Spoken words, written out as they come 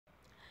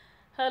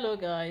Hello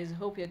guys,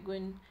 hope you're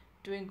doing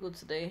good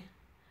today.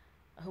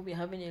 I hope you're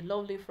having a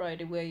lovely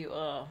Friday where you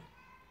are.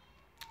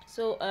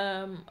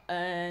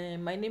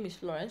 My name is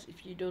Florence.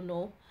 If you don't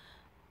know,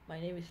 my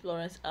name is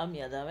Florence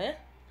Amiadame,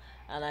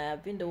 and I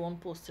have been the one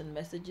posting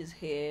messages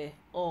here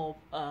up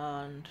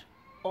and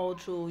all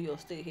through your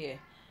stay here.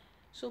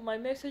 So my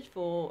message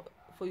for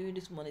you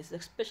this morning is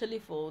especially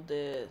for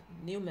the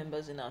new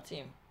members in our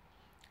team,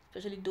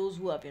 especially those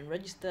who have been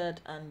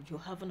registered and you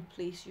haven't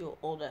placed your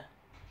order.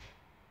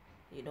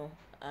 you know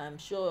I'm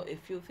sure a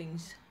few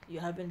things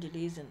you're having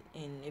delays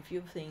in a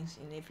few things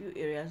in a few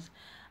areas,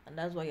 and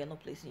that's why you're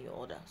not placing your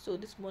order. So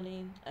this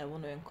morning I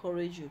want to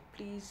encourage you,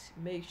 please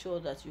make sure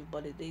that you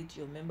validate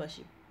your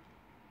membership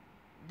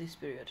this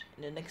period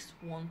in the next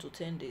 1 to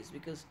 10 days,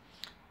 because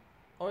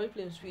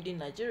Oriflame Sweden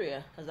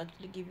Nigeria has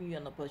actually given you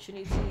an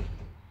opportunity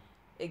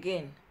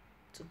again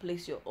to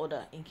place your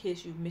order in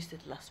case you missed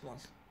it last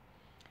month.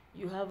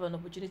 You have an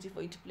opportunity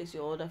for you to place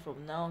your order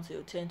from now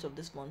till 10th of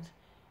this month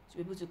to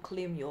be able to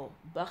claim your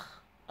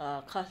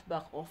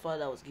cashback offer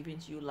that was given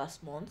to you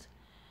last month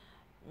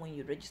when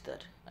you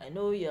registered. I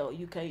know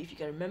you can, if you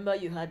can remember,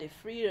 you had a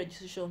free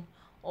registration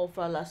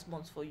offer last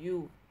month for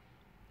you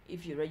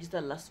if you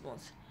registered last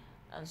month,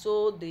 and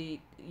so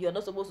you're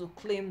not supposed to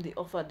claim the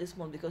offer this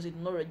month because you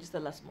did not register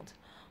last month.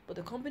 But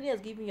the company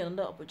has given you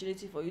another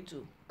opportunity for you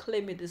to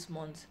claim it this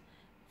month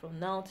from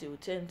now till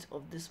 10th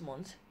of this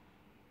month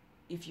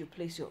if you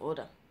place your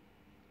order.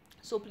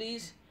 So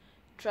please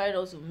try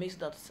not to miss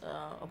that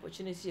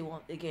opportunity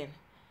once again.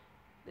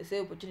 They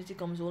say opportunity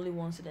comes only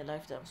once in a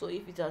lifetime. So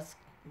if it has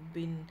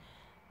been,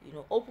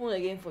 open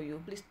again for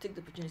you, please take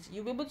the opportunity.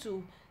 You'll be able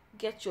to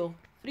get your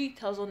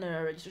 3,000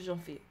 naira registration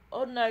fee.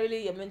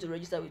 Ordinarily, you're meant to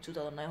register with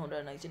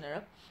 2,919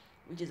 naira,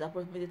 which is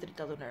approximately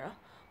 3,000 naira.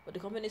 But the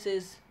company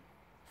says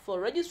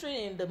for registering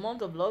in the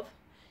month of love,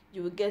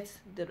 you will get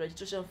the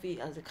registration fee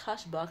as a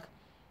cashback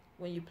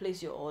when you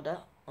place your order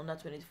under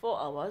 24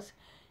 hours.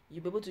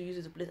 You'll be able to use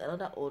it to place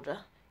another order.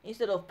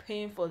 Instead of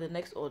paying for the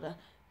next order,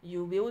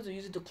 you'll be able to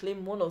use it to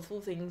claim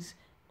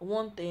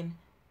one thing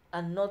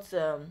and not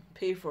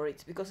pay for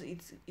it, because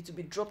it will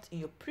be dropped in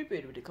your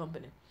prepaid with the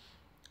company.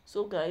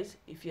 So guys,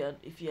 if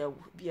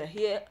you're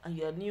here and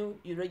you're new,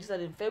 you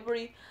registered in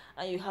February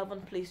and you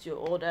haven't placed your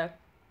order,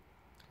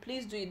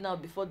 please do it now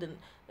before the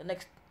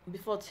next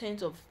before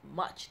 10th of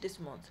March this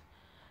month.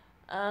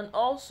 And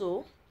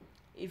also,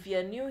 if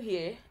you're new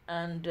here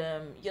and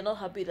you're not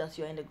happy that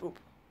you're in the group,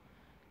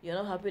 you're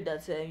not happy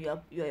that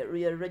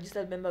you're a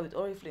registered member with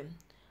Oriflame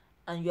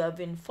and you have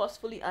been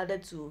forcefully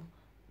added to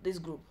this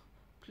group,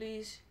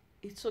 please,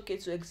 it's okay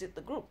to exit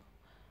the group.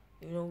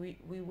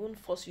 We won't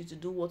force you to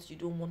do what you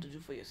don't want to do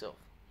for yourself.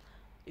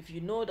 If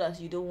you know that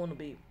you don't want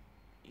to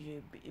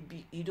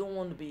you don't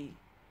want to be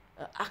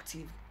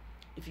active,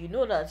 if you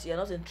know that you're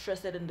not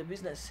interested in the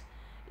business,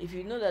 if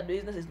you know that the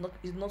business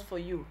is not for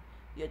you,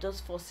 you're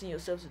just forcing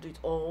yourself to do it,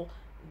 or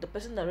the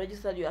person that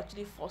registered you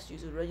actually forced you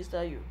to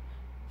register you,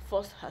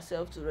 forced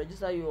herself to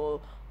register you, or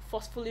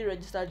forcefully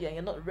registered you, and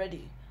you're not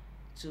ready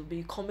to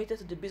be committed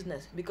to the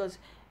business, because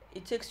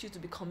it takes you to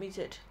be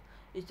committed,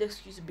 it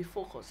takes you to be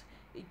focused,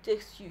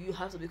 you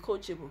have to be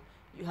coachable,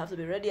 you have to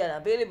be ready and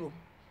available.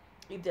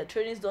 If there are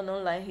trainings done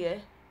online here,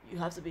 you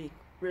have to be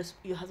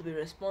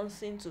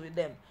responding to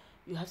them.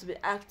 You have to be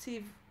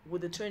active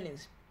with the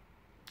trainings.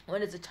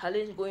 When there's a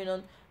challenge going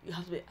on, you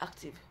have to be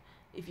active.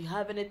 If you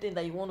have anything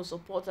that you want to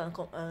support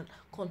and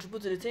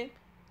contribute to the team,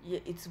 yeah,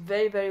 it's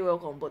very, very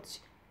welcome. But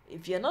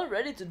if you're not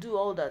ready to do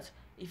all that,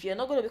 if you're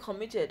not going to be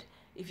committed,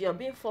 if you're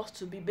being forced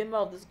to be a member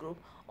of this group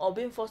or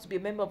being forced to be a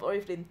member of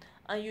Oriflame,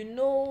 and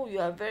you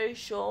are very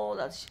sure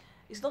that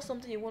it's not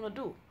something you want to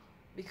do,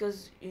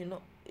 because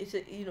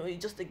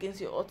it's just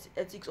against your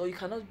ethics, or you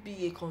cannot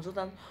be a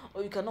consultant,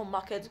 or you cannot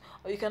market,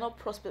 or you cannot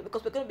prospect,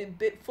 because we're going to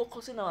be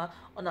focusing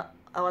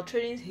our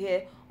trainings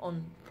here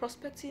on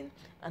prospecting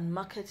and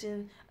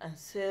marketing and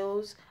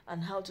sales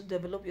and how to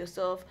develop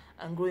yourself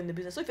and grow in the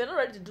business. So if you're not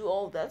ready to do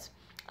all that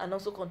and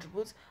also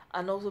contribute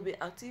and also be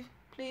active,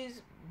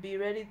 please be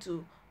ready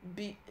to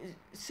be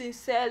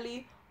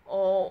sincerely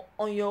or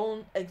on your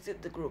own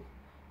exit the group.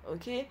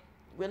 Okay,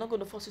 we're not going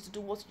to force you to do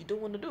what you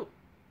don't want to do.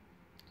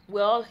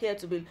 We're all here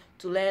to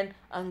learn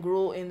and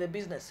grow in the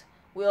business.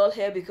 We're all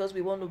here because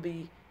we want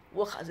to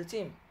work as a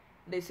team.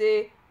 They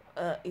say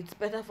it's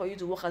better for you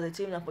to work as a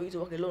team than for you to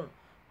work alone.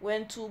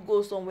 When two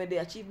go somewhere, they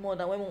achieve more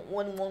than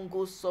when one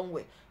goes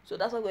somewhere. So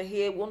that's why we're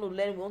here. We want to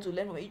learn. We want to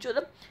learn from each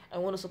other, and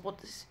we want to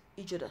support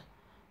each other.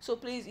 So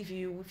please, if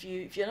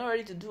you're not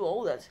ready to do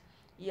all that,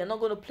 you're not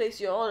going to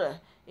place your order.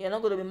 You're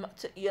not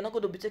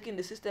going to be taking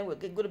the system we're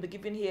going to be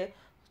giving here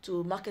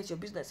to market your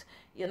business.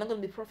 You're not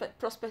going to be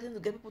prospecting to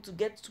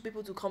get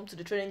people to come to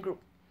the training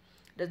group.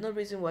 There's no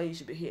reason why you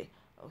should be here.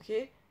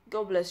 Okay,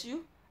 God bless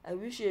you. I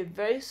wish you a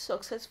very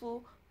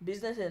successful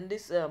business in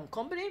this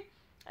company.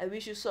 I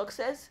wish you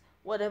success.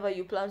 Whatever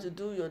you plan to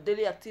do, your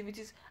daily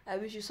activities, I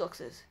wish you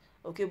success.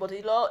 Okay, but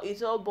it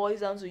all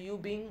boils down to you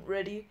being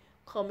ready,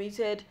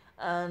 committed,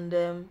 and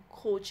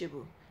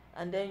coachable.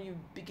 And then you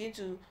begin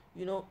to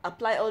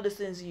apply all these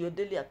things in your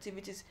daily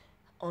activities,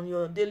 on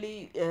your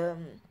daily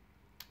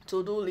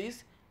to-do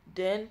list,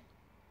 then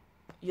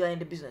you are in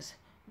the business.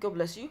 God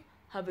bless you.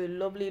 Have a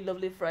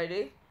lovely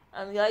Friday.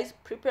 And guys,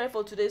 prepare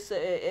for today's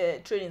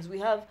trainings. We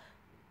have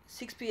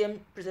 6 p.m.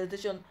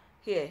 presentation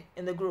here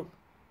in the group.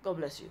 God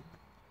bless you.